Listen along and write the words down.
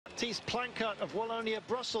Baptiste Plancart of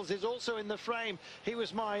Wallonie-Brussels is also in the frame. He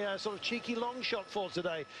was my sort of cheeky long shot for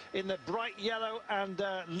today in the bright yellow and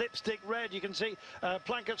lipstick red. You can see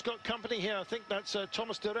Plancart's got company here. I think that's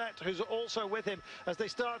Thomas Duret, who's also with him as they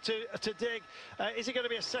start to dig. Is it going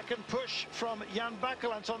to be a second push from Jan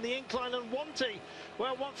Bakelants on the incline and Wanty?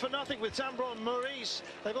 Well, one for nothing with Zambron and Maurice.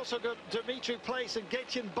 They've also got Dimitri Place and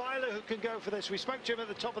Gaetian Byler who can go for this. We spoke to him at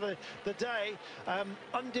the top of the day.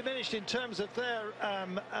 Undiminished in terms of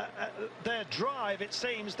their drive, it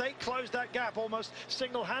seems. They closed that gap almost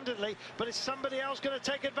single-handedly, but is somebody else going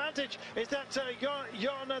to take advantage? Is that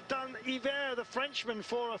Jonathan Hiver, the Frenchman,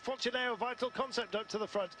 for Fortunéo Vital Concept up to the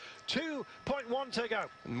front? 2.1 to go.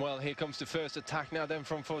 Well, here comes the first attack now then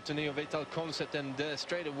from Fortunéo Vital Concept, and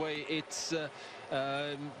straight away it's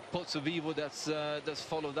Pozzo Vivo that's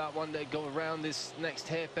followed that one. They go around this next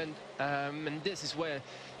hairpin, and this is where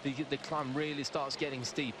the climb really starts getting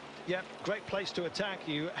steep. Yeah, great place to attack.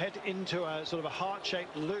 You head into a sort of a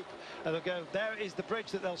heart-shaped loop, and they'll go, there is the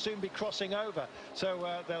bridge that they'll soon be crossing over.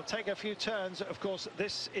 So they'll take a few turns. Of course,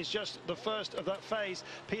 this is just the first of that phase.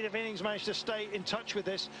 Peter Wiening's managed to stay in touch with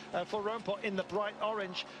this for Rompot in the bright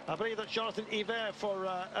orange. I believe that's Jonathan Hiver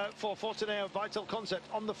for Fortunéo Vital Concept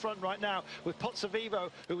on the front right now, with Pozzo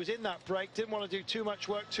Vivo, who was in that break, didn't want to do too much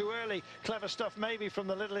work too early. Clever stuff maybe from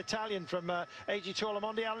the little Italian from AG Tour Le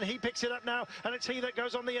Mondial, and he picks it up now, and it's he that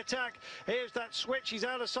goes on the attack. Here's that switch. He's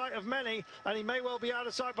out of sight of many, and he may well be out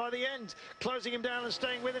of sight by the end. Closing him down and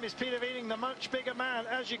staying with him is Peter Wiening, the much bigger man,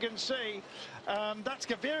 as you can see. That's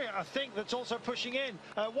Gaviria, I think, that's also pushing in.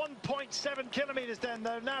 1.7 kilometers then.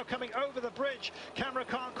 They're now coming over the bridge. Camera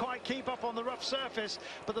can't quite keep up on the rough surface,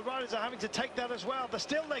 but the riders are having to take that as well. But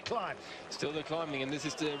still they climb. Still they're climbing, and this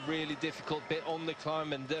is the really difficult bit on the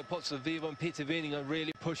climb, and Pozzo Vivo and Peter Wiening are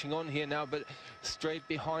really pushing on here now, but straight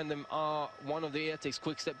behind them are one of the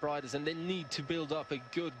Etixx-Quick Step riders, and they need to build up a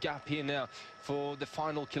good gap here now for the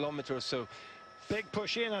final kilometer or so. Big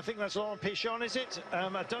push in. I think that's Laurent Pichon, is it?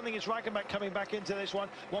 I don't think it's Reichenbach coming back into this one.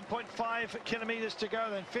 1.5 kilometers to go,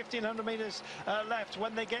 then 1,500 meters left.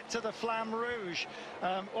 When they get to the Flamme Rouge,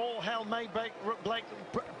 all hell may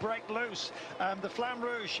break loose. The Flamme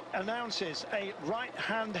Rouge announces a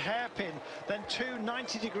right-hand hairpin, then two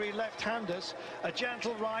 90-degree left-handers, a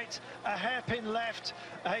gentle right, a hairpin left,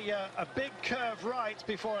 a big curve right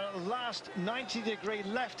before a last 90-degree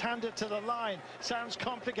left-hander to the line. Sounds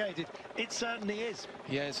complicated. It certainly is.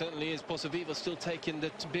 Yeah, it certainly is. Pozzo Vivo still taking the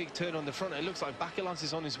big turn on the front. It looks like Bakelants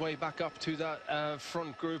is on his way back up to that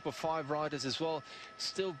front group of 5 riders as well.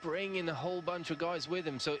 Still bringing a whole bunch of guys with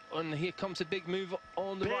him. So, and here comes a big move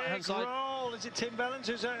on the right-hand side. Roll. Is it Tim Vellens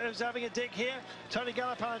who's having a dig here? Tony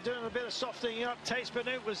Gallopin doing a bit of softening up. Tace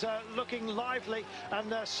Benoot was looking lively,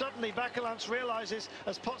 and suddenly Bakelants realizes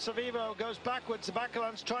as Pozzo Vivo goes backwards,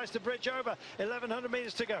 Bakelants tries to bridge over. 1,100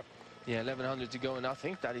 meters to go. Yeah, 1,100 to go, and I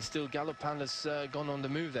think that is still Gallopin has gone on the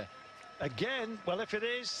move there. Again, well, if it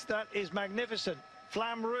is, that is magnificent.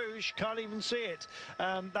 Flamme Rouge, can't even see it.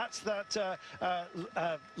 That's that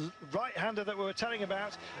right-hander that we were telling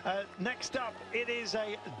about. Next up, it is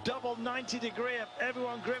a double 90-degree.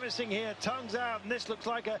 Everyone grimacing here, tongues out, and this looks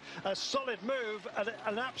like a solid move at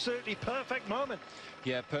an absolutely perfect moment.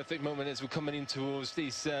 Yeah, perfect moment as we're coming in towards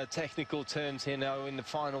these technical turns here now in the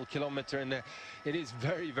final kilometer, and it is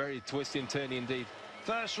very, very twisty and turny indeed.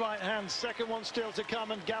 First right hand, second one still to come,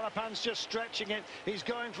 and Gallopin's just stretching it. He's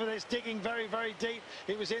going for this, digging very, very deep.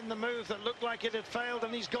 He was in the move that looked like it had failed,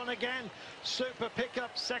 and he's gone again. Super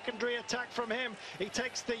pickup, secondary attack from him. He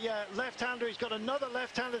takes the left-hander. He's got another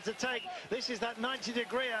left-hander to take. This is that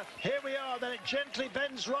 90-degree. Here we are, then it gently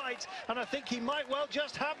bends right, and I think he might well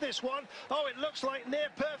just have this one. Oh, it looks like near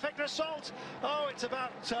perfect assault. Oh, it's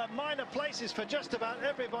about minor places for just about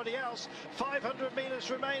everybody else. 500 meters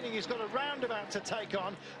remaining. He's got a roundabout to take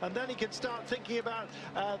on, and then he can start thinking about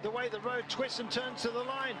the way the road twists and turns to the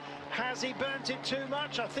line. Has he burnt it too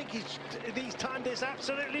much? I think he's timed this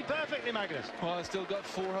absolutely perfectly, Magnus. Well, I've still got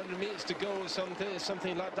 400 meters to go or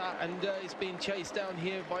something like that, and it's being chased down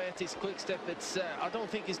here by Etixx-Quick Step. It's I don't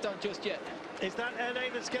think it's done just yet. Is that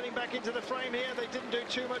NA that's getting back into the frame here? They didn't do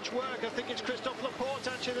too much work. I think it's Christophe Laporte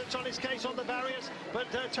actually that's on his case on the barriers, but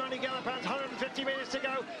Tony Gallopin's 150 meters to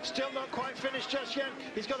go, still not quite finished just yet.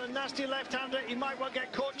 He's got a nasty left-hander. He might well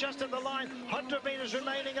get caught just at the line. 100 meters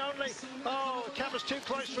remaining only. Oh, the camera's too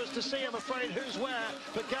close for us to see, I'm afraid, who's where,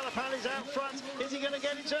 but Gallopin is out front. Is he going to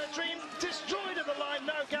get into a dream? Destroyed at the line.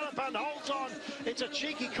 No, Gallopin holds on. It's a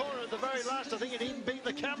cheeky corner at the very last. I think it even beat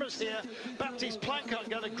the cameras here. Baptiste Plancart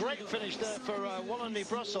got a great finish there for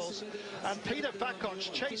Wallonie-Brussels, and Peter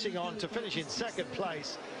Vakoc chasing on to finish in second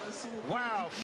place. Wow.